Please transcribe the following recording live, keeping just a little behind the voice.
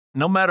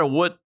no matter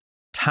what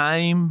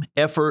time,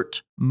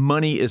 effort,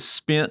 money is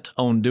spent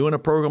on doing a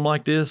program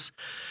like this,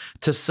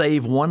 to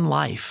save one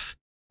life,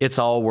 it's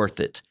all worth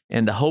it.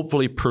 And to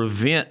hopefully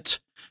prevent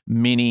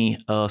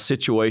many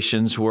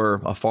situations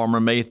where a farmer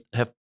may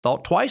have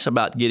thought twice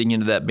about getting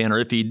into that bin, or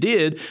if he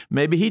did,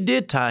 maybe he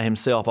did tie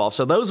himself off.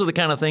 So those are the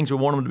kind of things we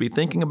want them to be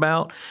thinking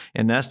about,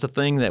 and that's the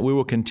thing that we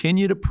will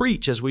continue to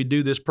preach as we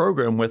do this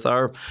program with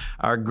our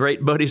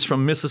great buddies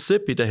from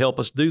Mississippi to help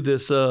us do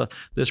this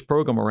this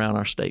program around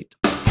our state.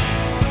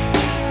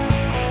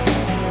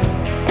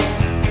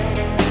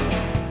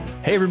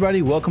 Hey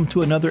everybody, welcome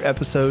to another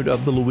episode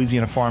of the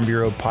Louisiana Farm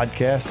Bureau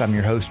podcast. I'm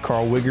your host,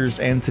 Carl Wiggers,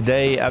 and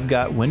today I've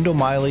got Wendell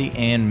Miley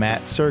and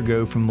Matt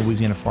Sergo from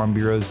Louisiana Farm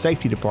Bureau's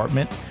Safety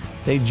Department.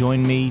 They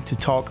joined me to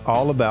talk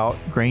all about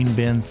grain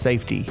bin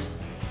safety.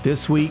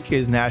 This week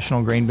is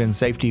National Grain Bin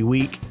Safety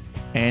Week,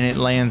 and it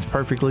lands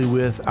perfectly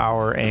with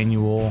our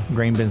annual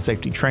grain bin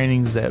safety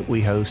trainings that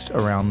we host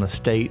around the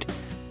state.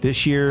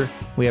 This year,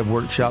 we have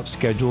workshops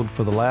scheduled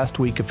for the last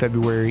week of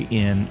February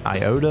in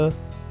Iota,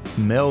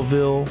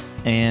 Melville,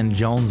 and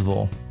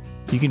Jonesville.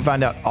 You can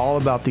find out all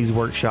about these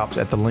workshops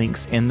at the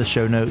links in the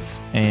show notes.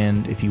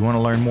 And if you want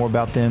to learn more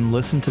about them,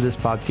 listen to this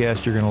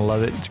podcast. You're going to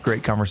love it. It's a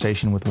great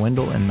conversation with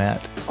Wendell and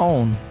Matt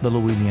on the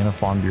Louisiana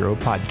Farm Bureau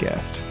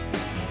podcast.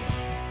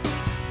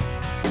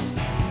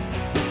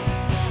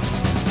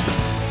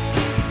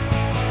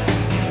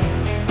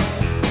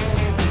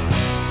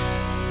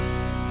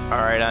 All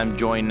right, I'm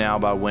joined now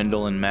by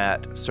Wendell and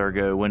Matt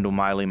Sergo. Wendell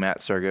Miley, Matt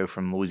Sergo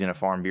from Louisiana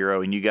Farm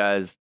Bureau. And you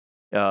guys,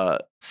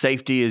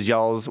 safety is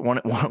y'all's one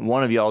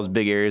of y'all's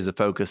big areas of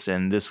focus,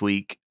 and this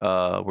week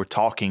we're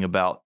talking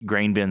about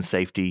grain bin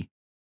safety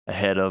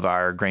ahead of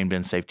our grain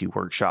bin safety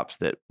workshops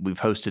that we've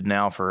hosted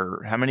now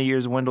for how many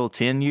years, Wendell?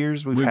 10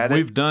 years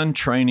we've done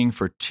training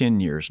for 10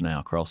 years now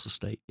across the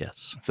state.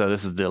 Yes. So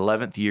this is the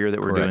 11th year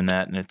that we're doing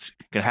that, and it's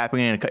going to happen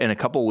in a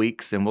couple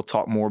weeks, and we'll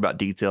talk more about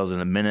details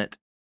in a minute.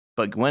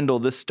 But Wendell,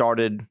 this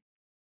started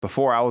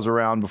before I was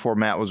around, before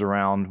Matt was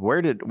around.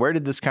 How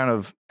did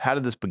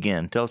this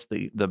begin? Tell us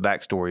the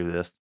backstory of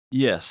this.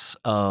 Yes.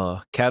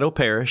 Caddo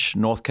Parish,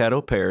 North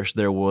Caddo Parish,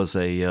 there was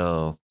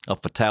a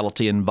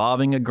fatality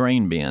involving a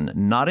grain bin,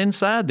 not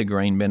inside the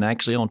grain bin,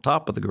 actually on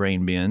top of the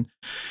grain bin.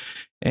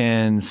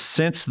 And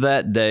since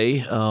that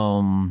day,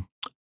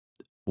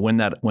 when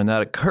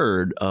that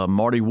occurred,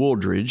 Marty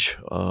Wooldridge,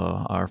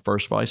 our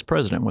first vice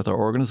president with our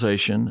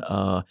organization,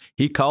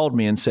 he called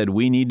me and said,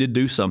 we need to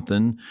do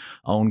something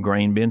on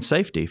grain bin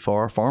safety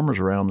for our farmers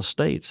around the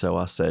state. So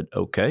I said,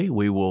 okay,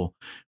 we will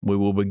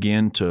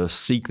begin to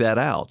seek that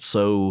out.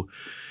 So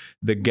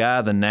the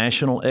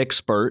national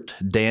expert,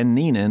 Dan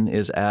Neenan,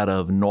 is out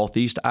of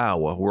Northeast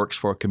Iowa, works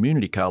for a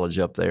community college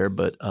up there,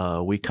 but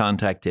we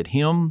contacted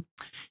him.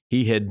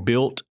 He had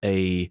built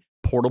a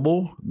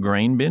portable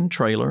grain bin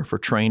trailer for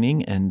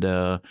training,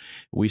 and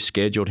we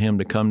scheduled him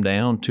to come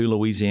down to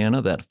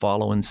Louisiana that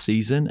following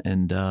season,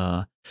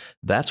 and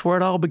that's where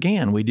it all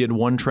began. We did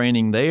one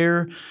training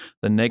there.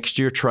 The next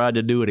year tried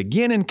to do it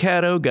again in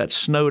Caddo, got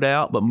snowed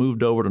out, but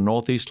moved over to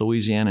Northeast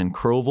Louisiana and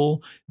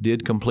Crowville,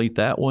 did complete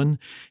that one.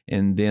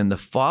 And then the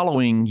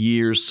following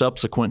years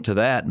subsequent to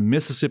that,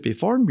 Mississippi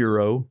Farm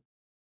Bureau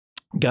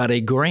got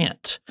a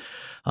grant,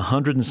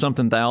 $100 and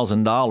something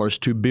thousand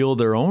to build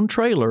their own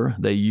trailer.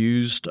 They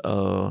used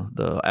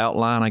the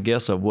outline, I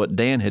guess, of what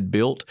Dan had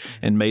built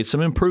and made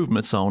some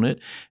improvements on it,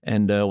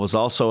 and was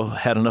also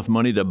had enough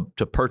money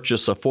to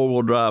purchase a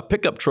four-wheel drive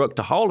pickup truck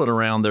to haul it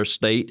around their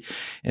state.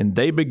 And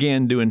they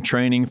began doing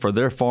training for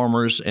their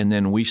farmers, and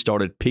then we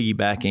started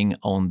piggybacking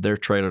on their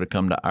trailer to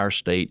come to our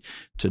state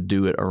to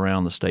do it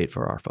around the state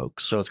for our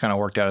folks. So it's kind of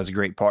worked out as a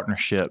great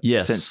partnership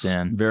since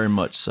then. Very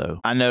much so.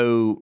 I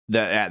know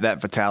that at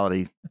that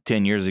fatality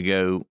 10 years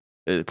ago,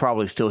 it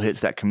probably still hits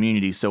that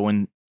community. So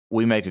when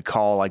we make a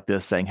call like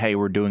this saying, hey,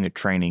 we're doing a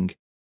training,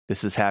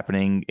 this is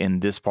happening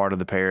in this part of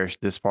the parish,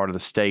 this part of the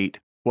state,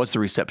 what's the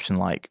reception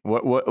like?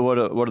 What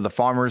are the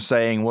farmers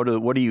saying?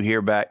 What do you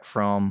hear back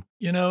from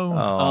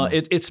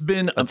it's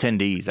been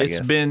attendees, I guess?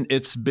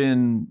 It's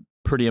been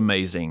pretty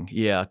amazing.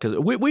 Yeah, because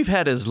we've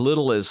had as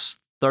little as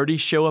 30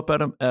 show up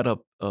at a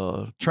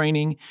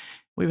training.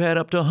 We've had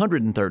up to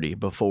 130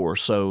 before.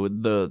 So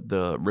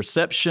the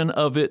reception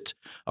of it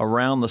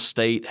around the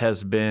state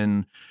has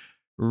been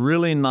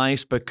really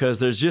nice, because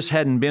there's just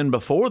hadn't been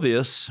before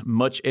this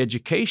much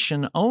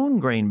education on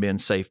grain bin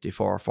safety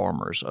for our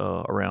farmers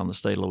around the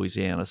state of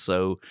Louisiana.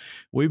 So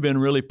we've been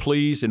really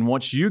pleased. And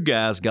once you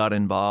guys got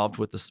involved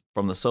with this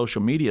from the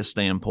social media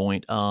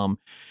standpoint,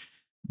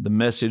 the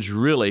message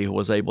really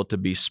was able to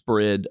be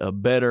spread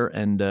better,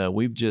 and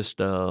we've just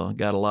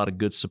got a lot of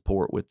good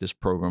support with this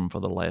program for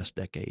the last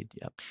decade.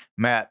 Yep.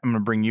 Matt, I'm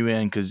going to bring you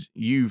in because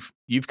you've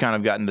kind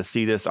of gotten to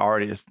see this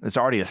already. It's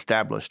already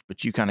established,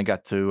 but you kind of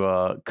got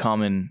to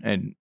come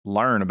and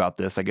learn about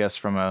this, I guess,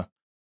 from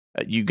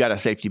you've got a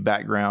safety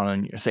background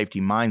and a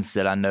safety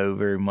mindset, I know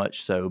very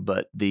much so,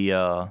 but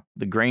the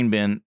grain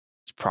bin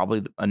is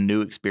probably a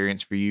new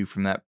experience for you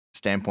from that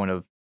standpoint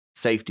of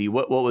safety.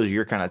 What was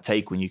your kind of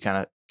take when you kind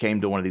of came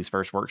to one of these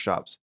first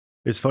workshops?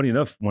 It's funny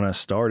enough, when I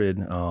started,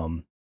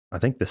 I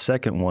think the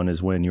second one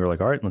is when you were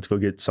like, all right, let's go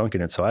get sunk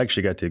in it. So I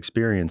actually got to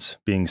experience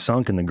being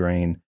sunk in the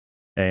grain,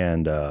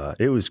 and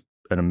it was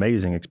an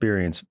amazing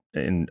experience.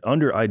 And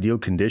under ideal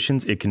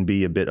conditions, it can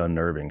be a bit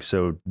unnerving.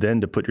 So then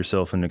to put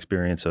yourself in an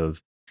experience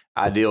of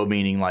ideal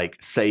meaning like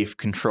safe,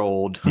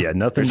 controlled. Yeah,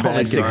 nothing There's bad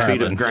only 6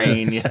 feet happen. of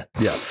grain. Yeah.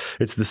 Yeah,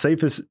 it's the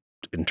safest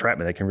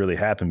entrapment that can really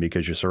happen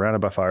because you're surrounded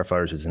by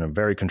firefighters. It's in a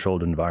very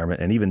controlled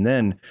environment. And even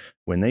then,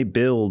 when they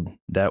build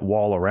that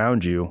wall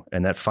around you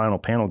and that final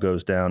panel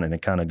goes down and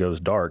it kind of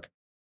goes dark,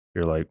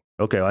 you're like,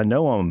 okay, I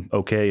know I'm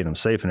okay and I'm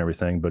safe and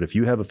everything, but if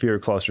you have a fear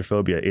of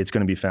claustrophobia, it's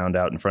going to be found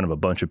out in front of a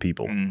bunch of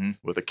people. Mm-hmm.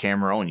 With a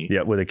camera on you.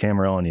 Yeah, with a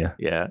camera on you.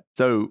 Yeah.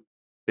 So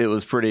it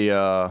was pretty,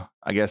 I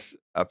guess,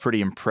 a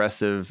pretty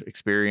impressive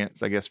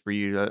experience, I guess, for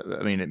you.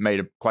 I mean, it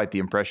made quite the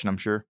impression, I'm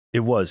sure. It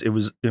was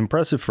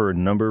impressive for a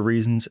number of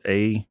reasons.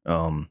 The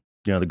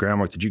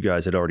groundwork that you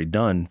guys had already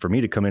done, for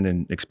me to come in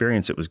and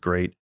experience it was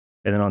great.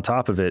 And then on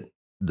top of it,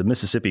 the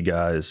Mississippi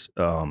guys,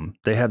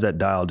 they have that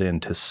dialed in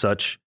to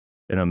such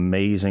an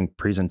amazing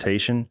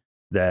presentation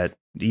that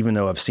even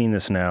though I've seen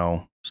this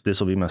now, this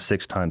will be my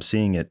 6th time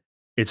seeing it,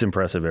 it's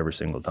impressive every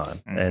single time.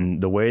 Mm-hmm.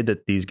 And the way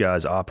that these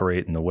guys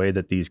operate and the way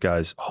that these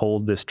guys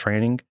hold this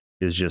training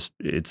is just,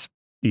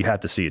 you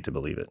have to see it to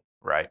believe it.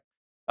 Right.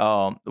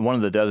 One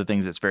of the other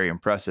things that's very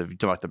impressive, you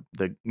talk about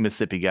the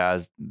Mississippi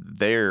guys,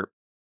 they're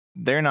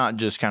not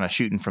just kind of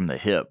shooting from the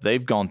hip.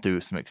 They've gone through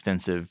some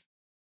extensive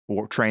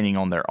training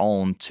on their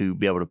own to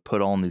be able to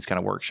put on these kind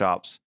of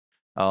workshops.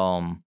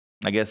 I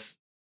guess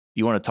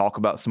you want to talk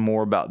about some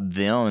more about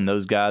them and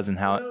those guys and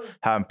how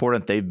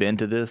important they've been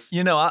to this?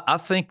 I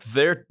think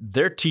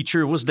their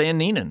teacher was Dan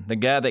Neenan, the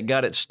guy that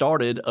got it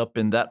started up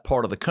in that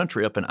part of the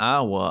country, up in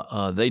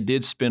Iowa. They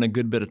did spend a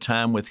good bit of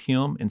time with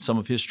him in some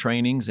of his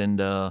trainings. And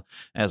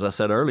as I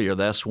said earlier,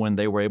 that's when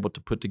they were able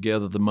to put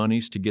together the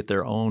monies to get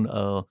their own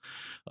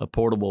a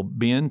portable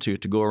bin to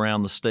go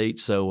around the state.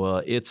 So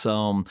it's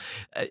I'm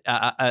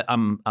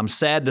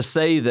sad to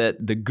say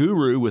that the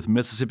guru with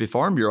Mississippi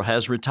Farm Bureau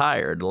has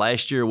retired.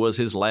 Last year was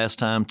his last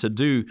time to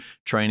do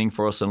training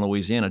for us in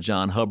Louisiana,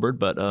 John Hubbard.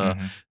 But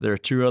there are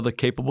 2 other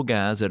capable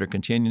guys that are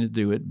continuing to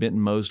do it,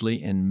 Benton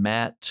Mosley and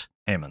Matt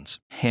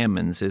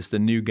Hammonds is the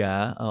new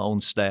guy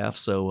on staff.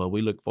 So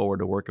we look forward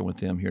to working with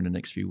them here in the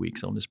next few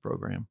weeks on this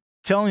program.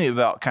 Tell me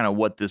about kind of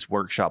what this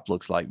workshop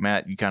looks like,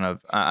 Matt.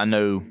 I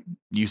know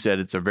you said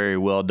it's a very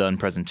well done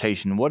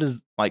presentation. What is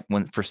like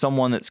for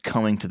someone that's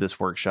coming to this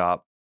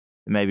workshop,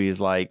 maybe is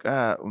like,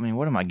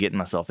 what am I getting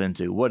myself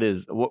into? What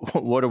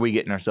are we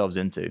getting ourselves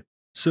into?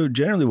 So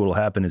generally what will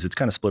happen is it's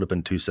kind of split up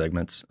in 2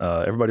 segments.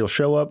 Everybody will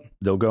show up.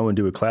 They'll go and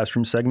do a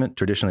classroom segment.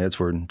 Traditionally, that's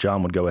where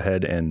John would go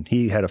ahead, and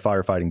he had a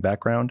firefighting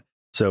background.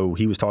 So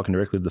he was talking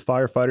directly to the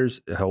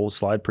firefighters, a whole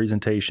slide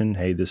presentation.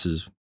 Hey, this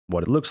is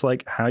what it looks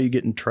like, how you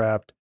get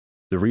entrapped,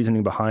 the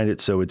reasoning behind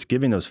it. So it's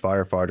giving those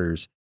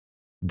firefighters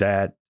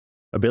that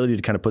ability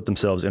to kind of put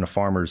themselves in a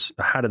farmer's,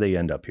 how do they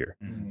end up here?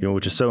 Mm-hmm.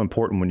 Which is so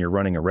important when you're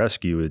running a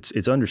rescue.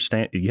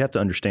 You have to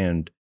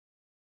understand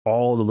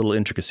all the little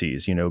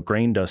intricacies.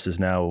 Grain dust is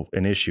now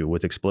an issue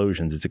with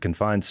explosions. It's a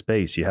confined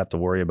space. You have to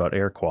worry about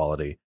air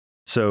quality.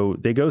 So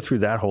they go through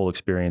that whole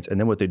experience. And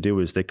then what they do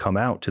is they come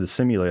out to the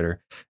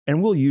simulator,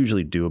 and we'll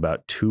usually do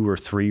about 2 or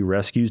 3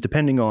 rescues,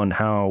 depending on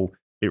how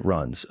it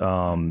runs.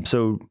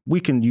 So we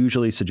can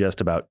usually suggest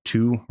about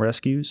 2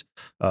 rescues,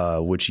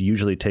 which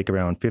usually take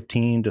around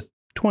 15 to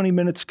 20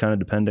 minutes, kind of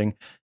depending.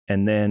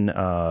 And then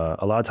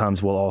a lot of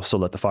times we'll also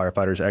let the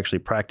firefighters actually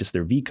practice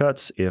their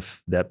V-cuts.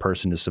 If that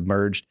person is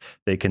submerged,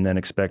 they can then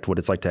expect what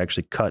it's like to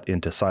actually cut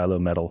into silo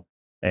metal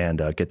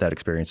and get that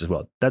experience as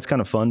well. That's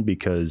kind of fun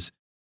because,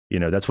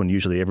 that's when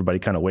usually everybody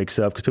kind of wakes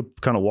up, because people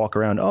kind of walk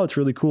around, oh, it's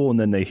really cool. And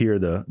then they hear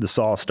the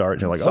saw start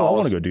and they're like, I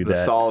want to go do that.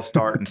 The saws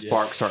start and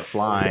sparks start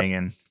flying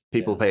and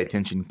people pay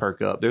attention,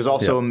 perk up. There's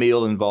also a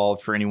meal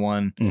involved for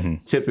anyone. Mm-hmm.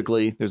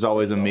 Typically, there's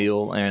always a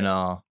meal,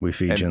 and we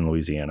feed you in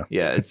Louisiana.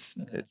 Yeah, it's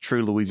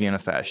true Louisiana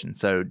fashion.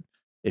 So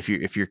if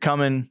you're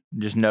coming,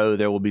 just know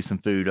there will be some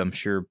food, I'm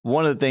sure.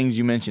 One of the things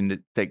you mentioned,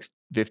 it takes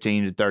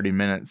 15 to 30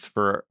 minutes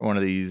for one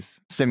of these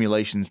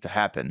simulations to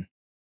happen.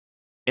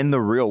 In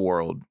the real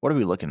world, what are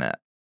we looking at?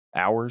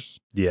 Hours?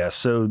 Yeah,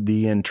 so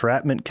the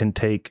entrapment can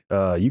take,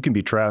 you can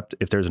be trapped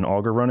if there's an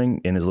auger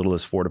running in as little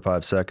as 4 to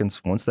 5 seconds.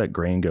 Once that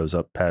grain goes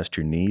up past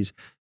your knees,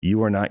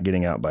 you are not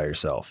getting out by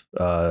yourself.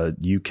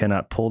 You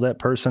cannot pull that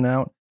person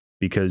out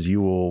because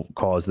you will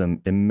cause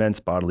them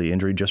immense bodily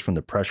injury just from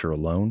the pressure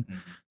alone.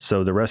 Mm-hmm.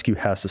 So the rescue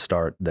has to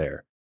start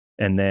there.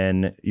 And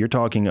then you're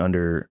talking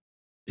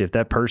if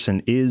that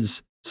person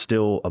is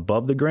still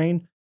above the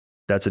grain,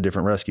 that's a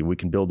different rescue. We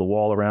can build the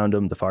wall around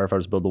them. The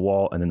firefighters build the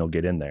wall, and then they'll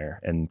get in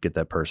there and get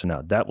that person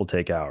out. That will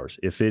take hours.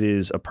 If it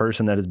is a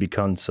person that has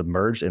become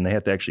submerged and they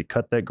have to actually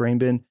cut that grain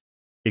bin,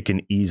 it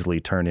can easily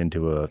turn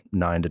into a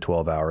 9 to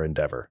 12 hour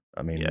endeavor.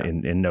 I mean,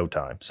 in no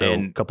time. So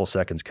a couple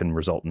seconds can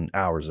result in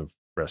hours of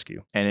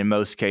rescue. And in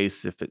most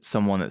cases, if it's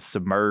someone that's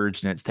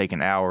submerged and it's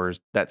taken hours,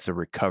 that's a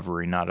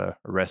recovery, not a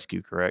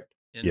rescue, correct?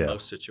 In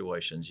most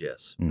situations,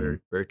 yes. Mm-hmm. Very,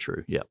 very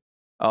true. Yeah.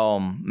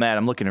 Matt,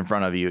 I'm looking in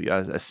front of you.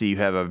 I see you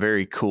have a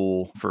very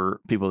cool,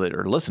 for people that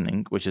are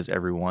listening, which is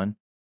everyone,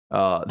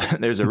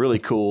 there's a really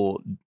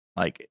cool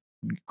like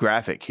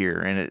graphic here,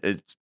 and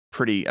it's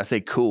pretty. I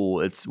say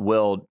cool. It's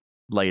well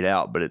laid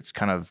out, but it's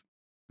kind of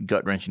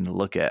gut wrenching to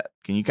look at.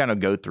 Can you kind of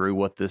go through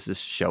what this is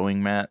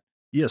showing, Matt?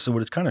 Yeah. So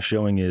what it's kind of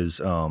showing is,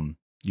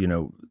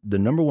 the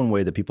number one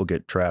way that people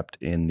get trapped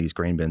in these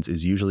grain bins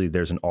is usually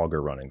there's an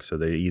auger running. So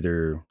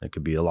it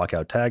could be a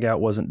lockout tagout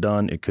wasn't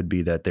done. It could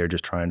be that they're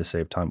just trying to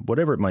save time,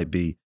 whatever it might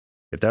be.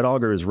 If that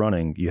auger is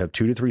running, you have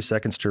 2 to 3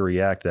 seconds to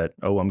react that,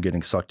 oh, I'm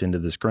getting sucked into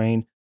this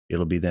grain.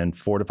 It'll be then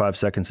 4 to 5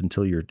 seconds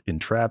until you're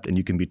entrapped, and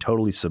you can be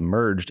totally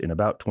submerged in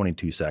about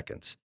 22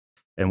 seconds.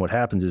 And what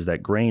happens is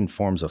that grain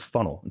forms a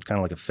funnel. It's kind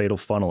of like a fatal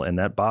funnel, and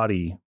that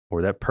body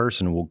or that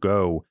person will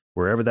go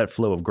wherever that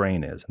flow of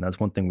grain is. And that's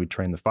one thing we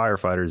train the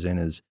firefighters in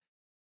is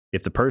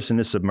if the person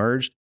is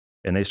submerged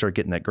and they start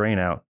getting that grain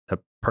out, that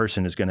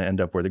person is going to end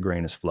up where the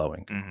grain is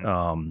flowing.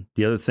 Mm-hmm.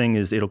 The other thing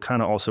is it'll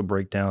kind of also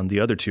break down the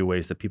other 2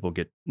 ways that people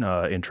get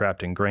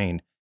entrapped in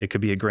grain. It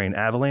could be a grain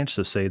avalanche.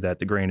 So say that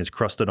the grain is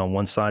crusted on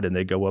one side and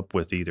they go up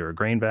with either a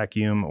grain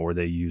vacuum or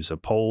they use a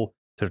pole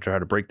to try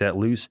to break that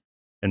loose,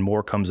 and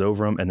more comes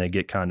over them and they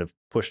get kind of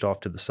pushed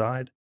off to the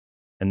side.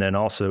 And then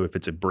also if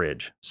it's a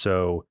bridge.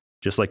 So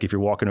just like if you're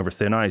walking over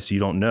thin ice, you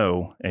don't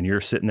know, and you're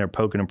sitting there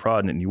poking and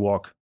prodding and you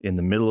walk in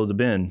the middle of the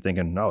bin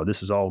thinking, oh,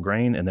 this is all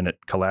grain, and then it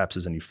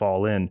collapses and you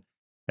fall in.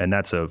 And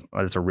that's a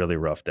really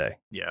rough day.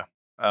 Yeah.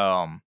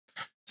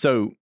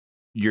 So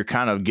you're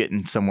kind of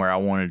getting somewhere I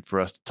wanted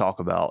for us to talk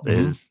about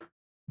is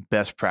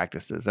best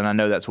practices. And I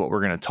know that's what we're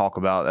going to talk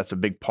about. That's a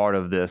big part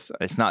of this.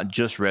 It's not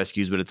just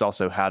rescues, but it's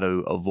also how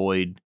to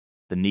avoid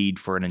the need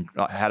for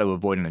how to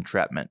avoid an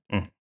entrapment.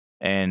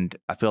 And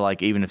I feel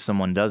like even if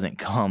someone doesn't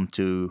come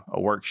to a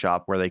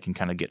workshop where they can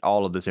kind of get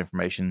all of this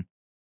information,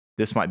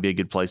 this might be a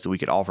good place that we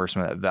could offer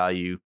some of that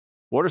value.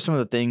 What are some of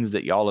the things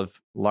that y'all have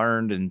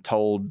learned and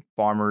told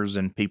farmers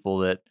and people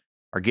that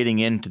are getting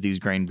into these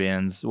grain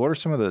bins? What are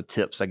some of the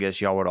tips, I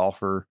guess, y'all would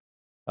offer?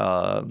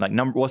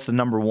 What's the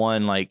number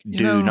one,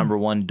 number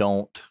one,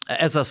 don't?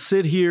 As I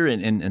sit here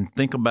and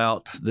think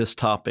about this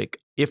topic,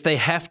 if they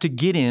have to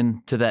get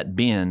into that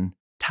bin,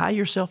 tie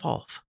yourself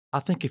off. I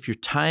think if you're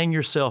tying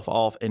yourself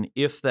off, and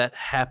if that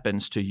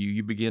happens to you,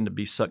 you begin to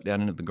be sucked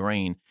down into the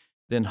grain,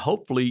 then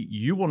hopefully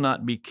you will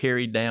not be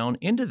carried down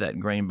into that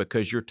grain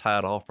because you're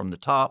tied off from the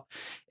top.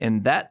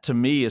 And that to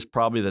me is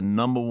probably the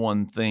number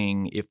one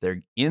thing. If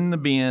they're in the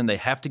bin, they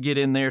have to get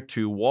in there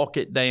to walk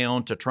it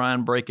down, to try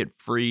and break it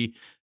free,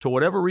 to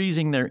whatever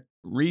reason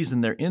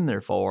they're in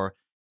there for.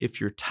 If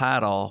you're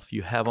tied off,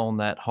 you have on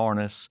that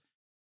harness,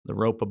 the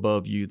rope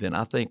above you, then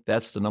I think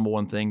that's the number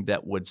one thing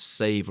that would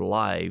save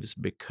lives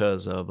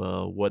because of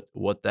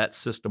what that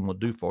system will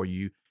do for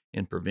you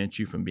and prevent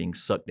you from being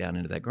sucked down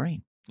into that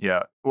grain.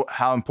 Yeah. Well,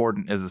 how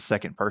important is a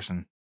second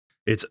person?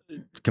 It's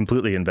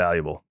completely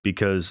invaluable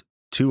because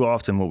too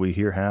often what we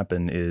hear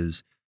happen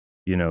is,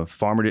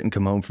 farmer didn't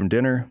come home from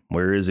dinner.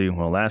 Where is he?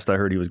 Well, last I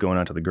heard he was going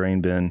out to the grain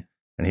bin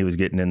and he was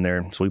getting in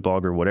there, sweep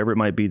auger, whatever it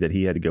might be that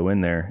he had to go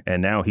in there.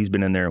 And now he's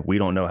been in there. We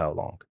don't know how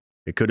long.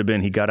 It could have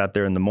been he got out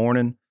there in the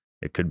morning.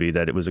 It could be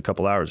that it was a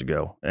couple hours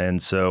ago.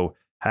 And so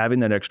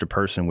having that extra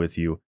person with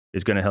you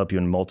is going to help you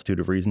in a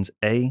multitude of reasons.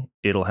 A,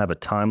 it'll have a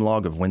time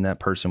log of when that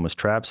person was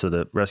trapped so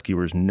that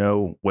rescuers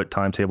know what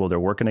timetable they're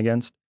working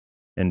against.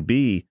 And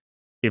B,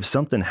 if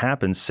something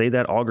happens, say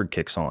that auger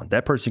kicks on,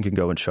 that person can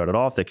go and shut it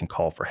off. They can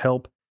call for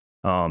help.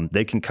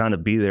 They can kind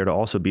of be there to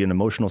also be an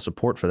emotional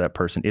support for that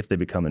person if they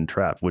become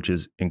entrapped, which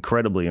is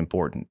incredibly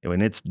important.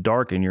 When it's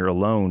dark and you're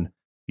alone,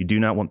 you do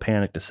not want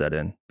panic to set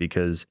in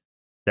because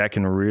that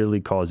can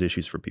really cause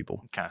issues for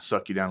people. Kind of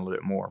suck you down a little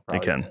bit more.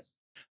 It can.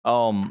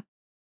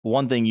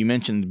 One thing you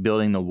mentioned,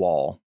 building the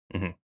wall.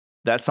 Mm-hmm.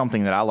 That's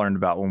something that I learned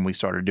about when we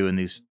started doing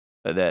these.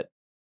 That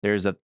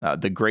there's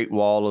the Great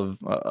Wall of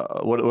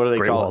what do they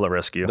Great call Wall it? of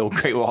Rescue. The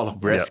Great Wall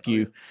of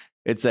Rescue.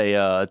 Yep.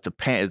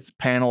 It's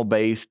panel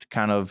based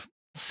kind of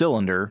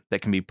cylinder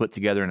that can be put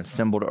together and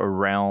assembled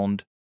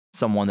around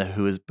someone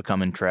who has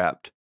become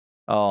entrapped.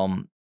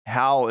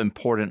 How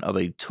important of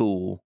a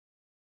tool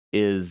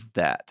is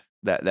that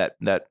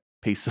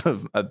piece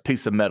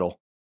of metal?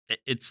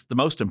 It's the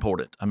most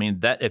important. I mean,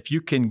 that if you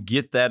can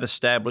get that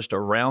established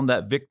around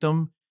that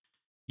victim,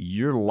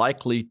 you're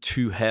likely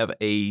to have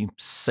a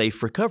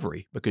safe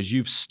recovery because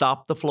you've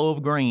stopped the flow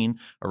of grain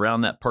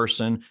around that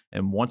person.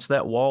 And once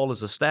that wall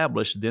is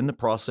established, then the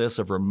process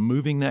of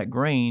removing that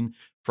grain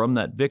from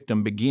that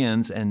victim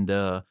begins. And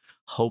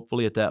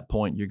hopefully at that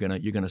point, you're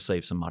gonna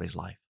save somebody's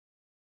life.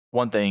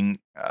 One thing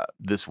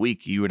this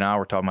week, you and I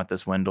were talking about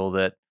this,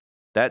 Wendell,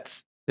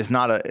 that's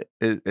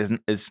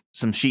it's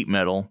some sheet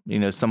metal.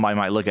 Somebody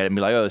might look at it and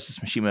be like, oh, it's just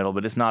some sheet metal,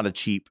 but it's not a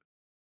cheap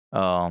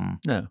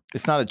no,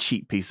 it's not a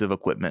cheap piece of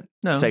equipment,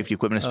 no. Safety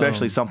equipment,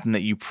 especially something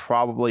that you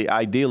probably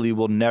ideally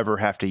will never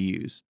have to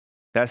use.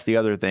 That's the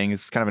other thing.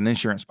 It's kind of an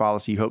insurance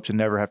policy you hope to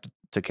never have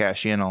to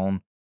cash in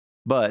on.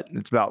 But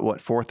it's about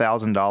what,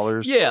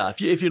 $4,000? Yeah,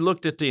 if you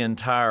looked at the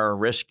entire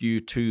rescue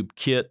tube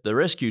kit, the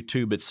rescue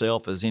tube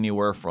itself is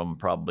anywhere from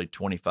probably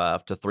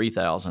 $25,000 to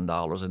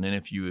 $3,000, and then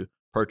if you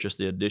purchase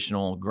the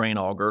additional grain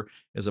auger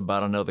is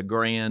about another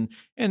 $1,000.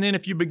 And then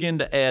if you begin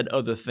to add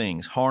other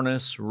things,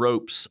 harness,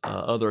 ropes,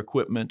 other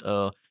equipment,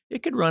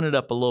 it could run it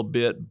up a little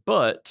bit,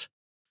 but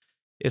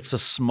it's a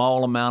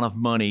small amount of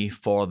money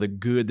for the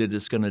good that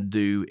it's going to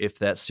do if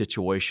that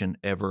situation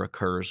ever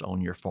occurs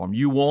on your farm.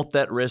 You want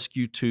that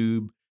rescue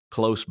tube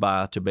close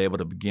by to be able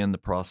to begin the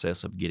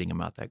process of getting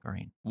them out that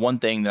grain. One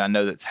thing that I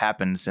know that's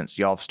happened since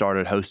y'all have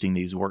started hosting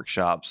these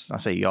workshops, I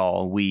say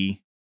y'all,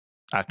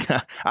 I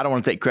don't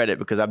want to take credit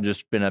because I've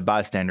just been a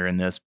bystander in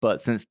this,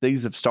 but since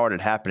these have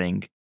started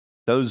happening,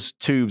 those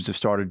tubes have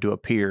started to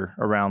appear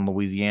around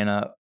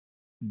Louisiana.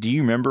 Do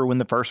you remember when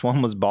the first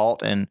one was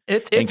bought and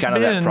it's kind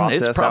of that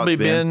process? It's probably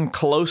been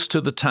close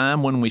to the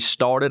time when we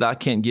started. I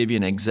can't give you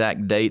an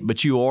exact date,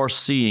 but you are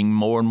seeing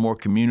more and more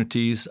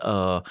communities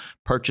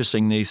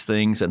purchasing these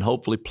things and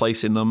hopefully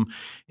placing them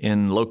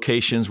in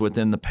locations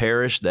within the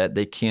parish that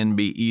they can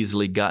be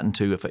easily gotten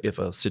to if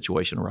a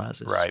situation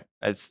arises. Right.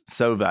 It's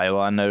so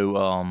valuable. I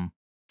know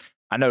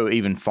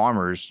even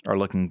farmers are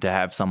looking to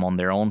have some on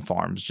their own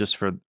farms just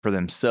for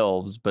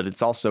themselves, but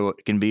it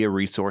can be a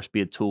resource,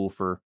 be a tool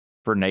for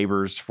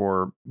neighbors,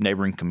 for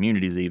neighboring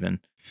communities even.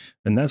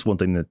 And that's one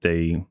thing that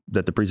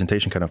the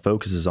presentation kind of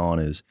focuses on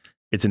is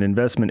it's an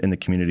investment in the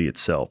community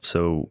itself.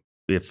 So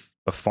if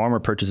a farmer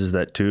purchases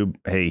that tube,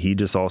 hey, he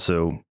just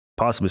also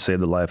possibly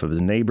saved the life of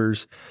his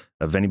neighbors,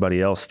 of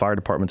anybody else. Fire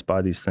departments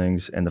buy these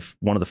things. And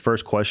one of the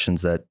first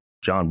questions that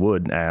John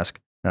would ask,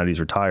 now that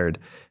he's retired,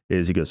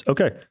 is he goes,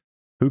 okay,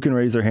 who can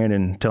raise their hand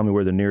and tell me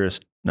where the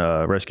nearest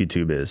rescue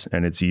tube is?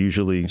 And it's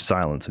usually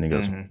silence. And he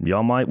goes,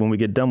 y'all might, when we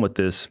get done with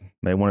this,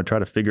 may want to try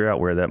to figure out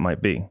where that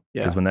might be.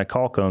 Because when that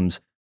call comes,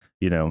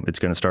 we're going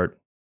to start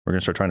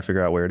trying to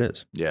figure out where it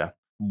is. Yeah.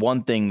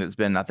 One thing that's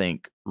been, I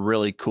think,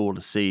 really cool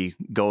to see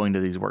going to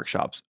these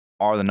workshops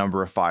are the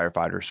number of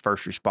firefighters,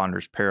 first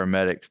responders,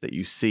 paramedics that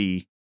you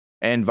see,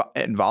 and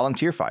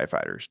volunteer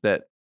firefighters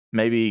that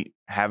maybe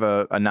have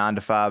a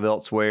 9-to-5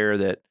 elsewhere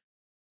that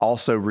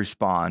also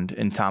respond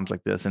in times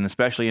like this. And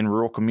especially in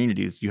rural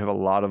communities, you have a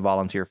lot of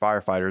volunteer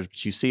firefighters,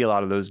 but you see a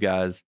lot of those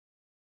guys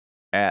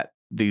at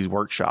these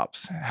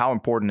workshops. How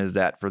important is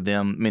that for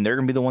them? I mean, they're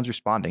going to be the ones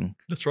responding.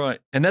 That's right.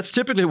 And that's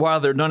typically why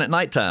they're done at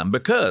nighttime,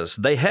 because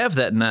they have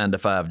that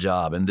 9-to-5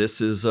 job, and this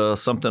is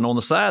something on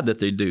the side that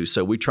they do.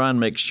 So we try and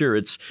make sure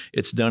it's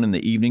done in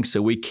the evening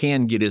so we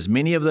can get as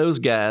many of those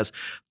guys,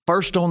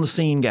 first on the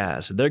scene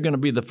guys. They're going to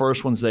be the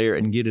first ones there,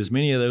 and get as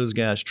many of those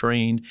guys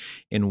trained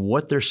in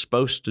what they're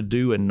supposed to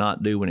do and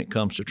not do when it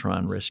comes to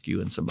trying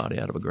rescuing somebody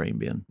out of a grain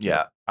bin.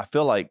 Yeah. I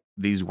feel like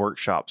these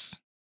workshops,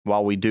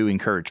 while we do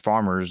encourage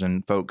farmers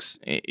and folks,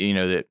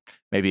 that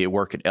maybe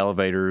work at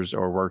elevators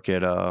or work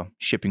at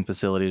shipping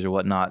facilities or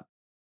whatnot,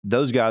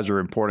 those guys are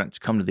important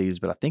to come to these.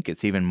 But I think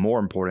it's even more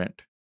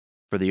important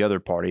for the other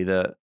party,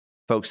 the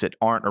folks that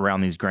aren't around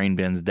these grain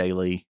bins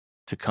daily,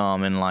 to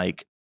come and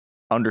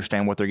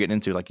understand what they're getting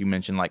into. Like you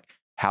mentioned, like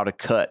how to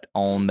cut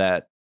on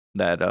that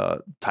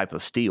type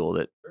of steel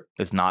that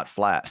is not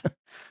flat.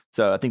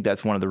 So I think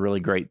that's one of the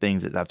really great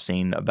things that I've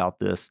seen about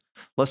this.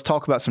 Let's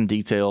talk about some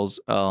details.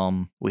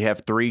 We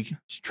have 3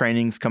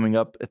 trainings coming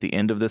up at the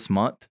end of this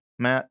month,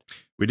 Matt.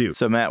 We do.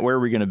 So Matt, where are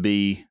we going to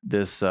be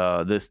this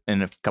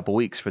in a couple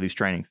weeks for these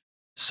trainings?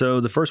 So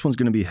the first one's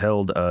going to be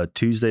held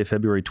Tuesday,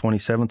 February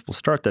 27th. We'll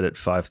start that at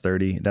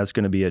 5:30. That's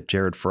going to be at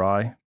Jared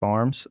Fry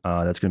Farms.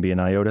 That's going to be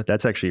in Iota.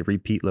 That's actually a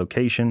repeat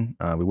location.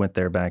 We went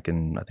there back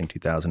in, I think,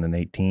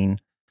 2018.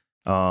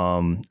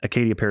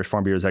 Acadia Parish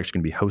Farm Bureau is actually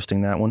going to be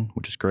hosting that one,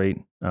 which is great.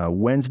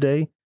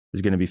 Wednesday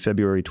is going to be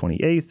February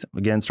 28th,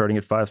 again, starting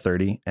at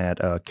 5:30 at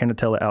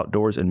Canatella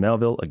Outdoors in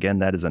Melville. Again,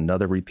 that is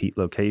another repeat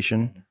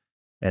location.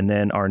 And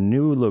then our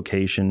new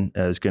location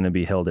is going to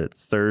be held at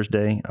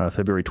Thursday,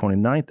 February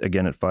 29th,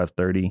 again at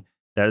 5:30.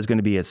 That is going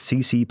to be at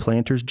CC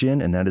Planters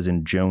Gin, and that is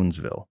in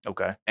Jonesville.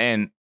 Okay.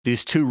 And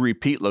these 2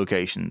 repeat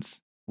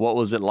locations, what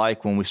was it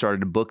like when we started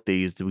to book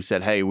these? We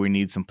said, hey, we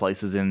need some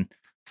places in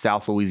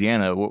South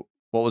Louisiana.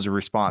 What was the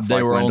response?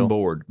 They were on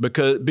board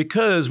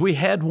because we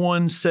had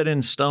one set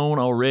in stone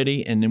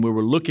already, and then we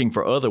were looking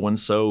for other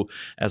ones. So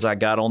as I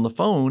got on the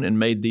phone and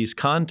made these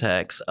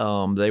contacts,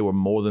 they were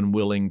more than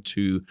willing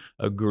to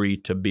agree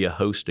to be a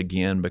host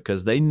again,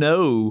 because they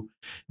know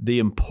the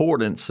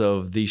importance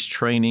of these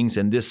trainings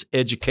and this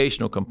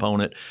educational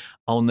component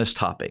on this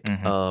topic.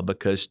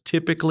 Because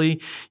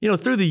typically,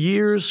 through the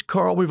years,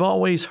 Carl, we've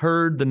always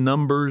heard the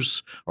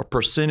numbers or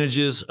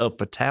percentages of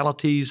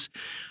fatalities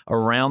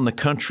around the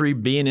country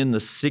being in the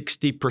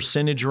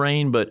 60%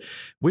 range. But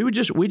we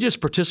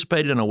just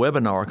participated in a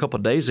webinar a couple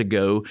of days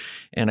ago,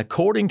 and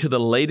according to the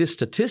latest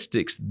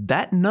statistics,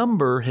 that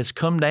number has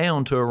come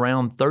down to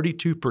around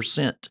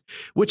 32%,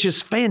 which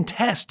is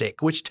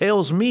fantastic, which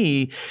tells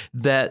me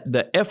that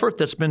the effort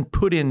that's been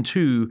put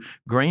into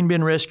grain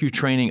bin rescue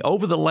training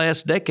over the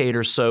last decade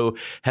or so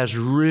has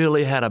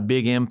really had a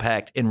big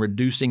impact in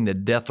reducing the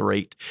death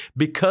rate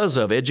because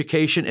of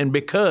education and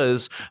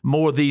because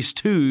more of these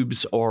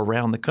tubes are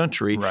around the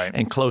country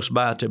and close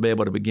by to be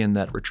able to begin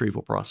that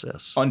retrieval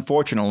process.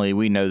 Unfortunately,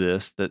 we know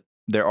that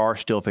there are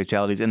still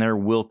fatalities, and there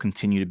will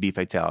continue to be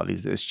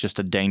fatalities. It's just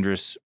a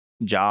dangerous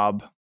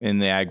job in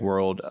the ag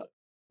world,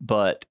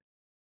 but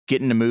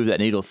getting to move that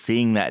needle,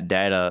 seeing that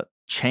data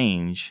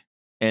change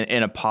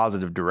in a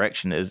positive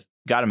direction is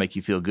got to make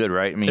you feel good,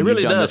 right? I mean, it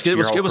really you've done does. this your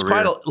It whole was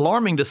career. quite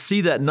alarming to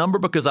see that number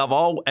because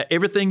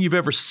everything you've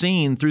ever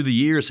seen through the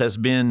years has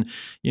been,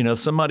 if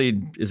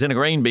somebody is in a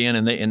grain bin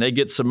and they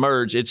get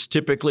submerged, it's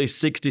typically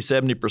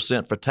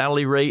 60-70%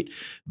 fatality rate.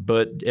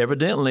 But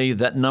evidently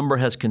that number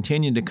has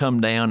continued to come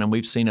down, and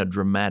we've seen a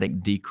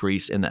dramatic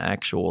decrease in the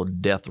actual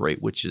death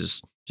rate, which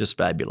is just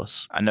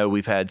fabulous. I know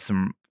we've had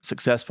some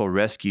successful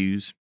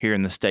rescues here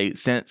in the state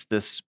since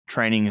this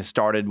training has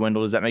started.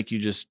 Wendell, does that make you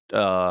just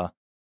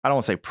I don't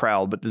want to say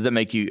proud, but does it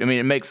make you, I mean,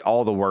 it makes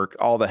all the work,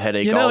 all the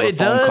headache, all the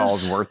phone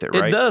calls worth it,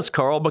 right? It does,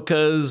 Carl,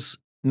 because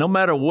no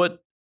matter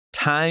what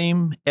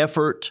time,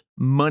 effort,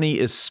 money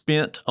is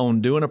spent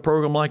on doing a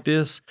program like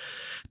this,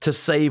 to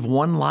save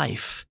one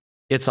life,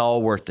 it's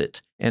all worth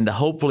it. And to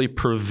hopefully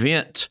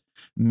prevent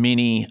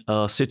many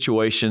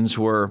situations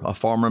where a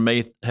farmer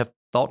may have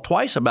thought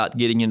twice about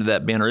getting into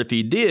that bin, or if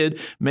he did,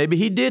 maybe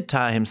he did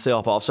tie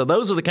himself off. So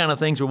those are the kind of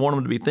things we want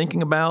them to be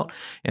thinking about,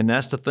 and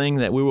that's the thing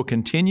that we will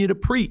continue to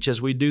preach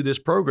as we do this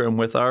program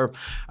with our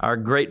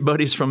great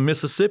buddies from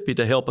Mississippi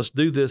to help us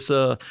do this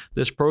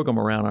program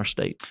around our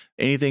state.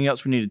 Anything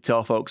else we need to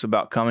tell folks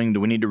about coming? Do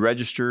we need to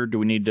register? Do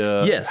we need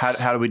to? Yes.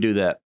 How do we do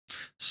that?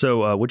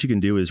 So what you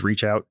can do is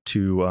reach out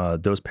to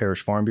those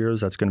parish farm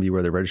bureaus. That's going to be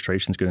where the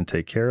registration is going to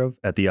take care of.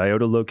 At the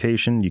Iota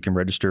location, you can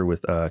register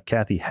with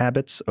Kathy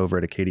Habits over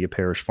at Acadia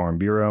Parish Farm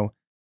Bureau.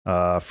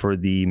 For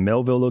the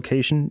Melville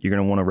location, you're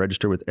going to want to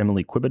register with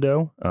Emily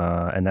Quibido,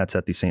 and that's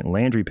at the St.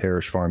 Landry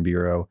Parish Farm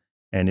Bureau.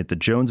 And at the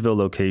Jonesville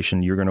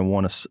location, you're going to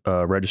want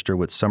to register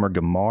with Summer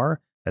Gamar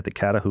at the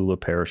Catahoula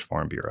Parish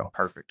Farm Bureau.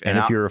 Perfect. And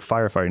if you're a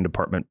firefighting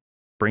department,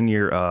 bring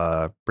your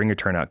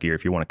turnout gear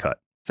if you want to cut.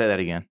 Say that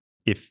again.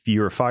 If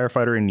you're a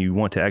firefighter and you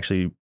want to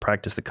actually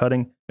practice the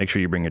cutting, make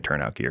sure you bring your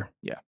turnout gear.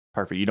 Yeah,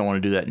 perfect. You don't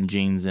want to do that in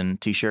jeans and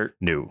t-shirt?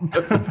 No.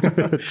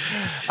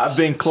 I've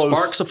been close.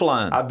 Sparks are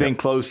flying. I've been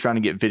close trying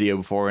to get video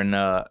before, and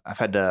I've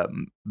had to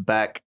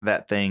back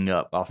that thing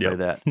up. I'll say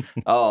that.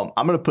 I'm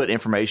going to put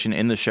information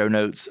in the show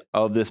notes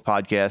of this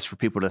podcast for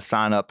people to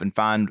sign up and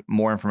find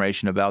more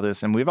information about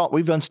this. And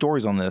we've done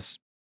stories on this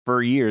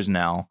for years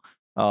now.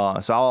 So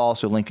I'll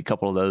also link a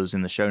couple of those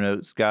in the show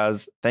notes.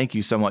 Guys, thank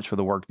you so much for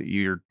the work that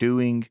you're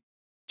doing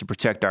to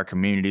protect our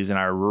communities and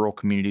our rural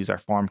communities, our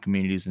farm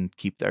communities, and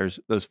keep those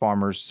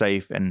farmers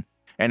safe and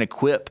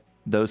equip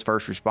those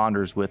first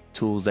responders with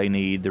tools they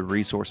need, the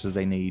resources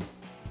they need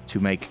to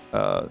make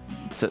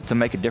to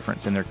make a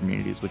difference in their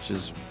communities, which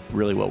is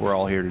really what we're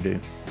all here to do.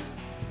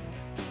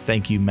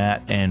 Thank you,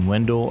 Matt and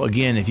Wendell.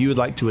 Again, if you would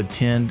like to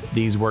attend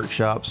these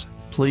workshops,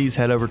 please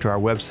head over to our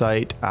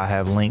website. I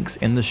have links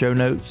in the show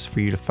notes for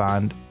you to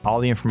find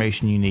all the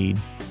information you need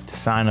to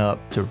sign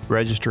up, to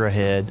register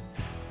ahead.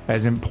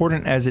 As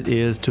important as it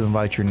is to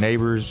invite your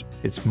neighbors,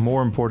 it's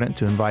more important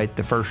to invite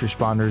the first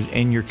responders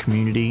in your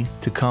community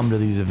to come to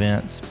these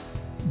events.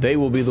 They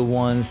will be the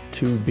ones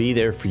to be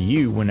there for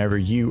you whenever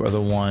you are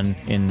the one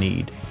in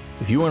need.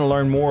 If you want to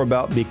learn more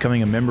about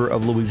becoming a member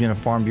of Louisiana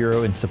Farm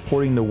Bureau and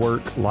supporting the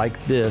work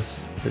like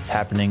this that's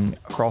happening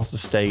across the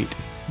state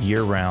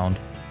year-round,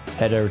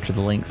 head over to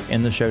the links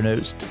in the show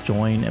notes to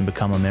join and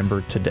become a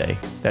member today.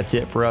 That's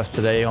it for us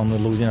today on the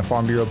Louisiana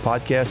Farm Bureau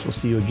podcast. We'll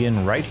see you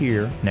again right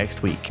here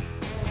next week.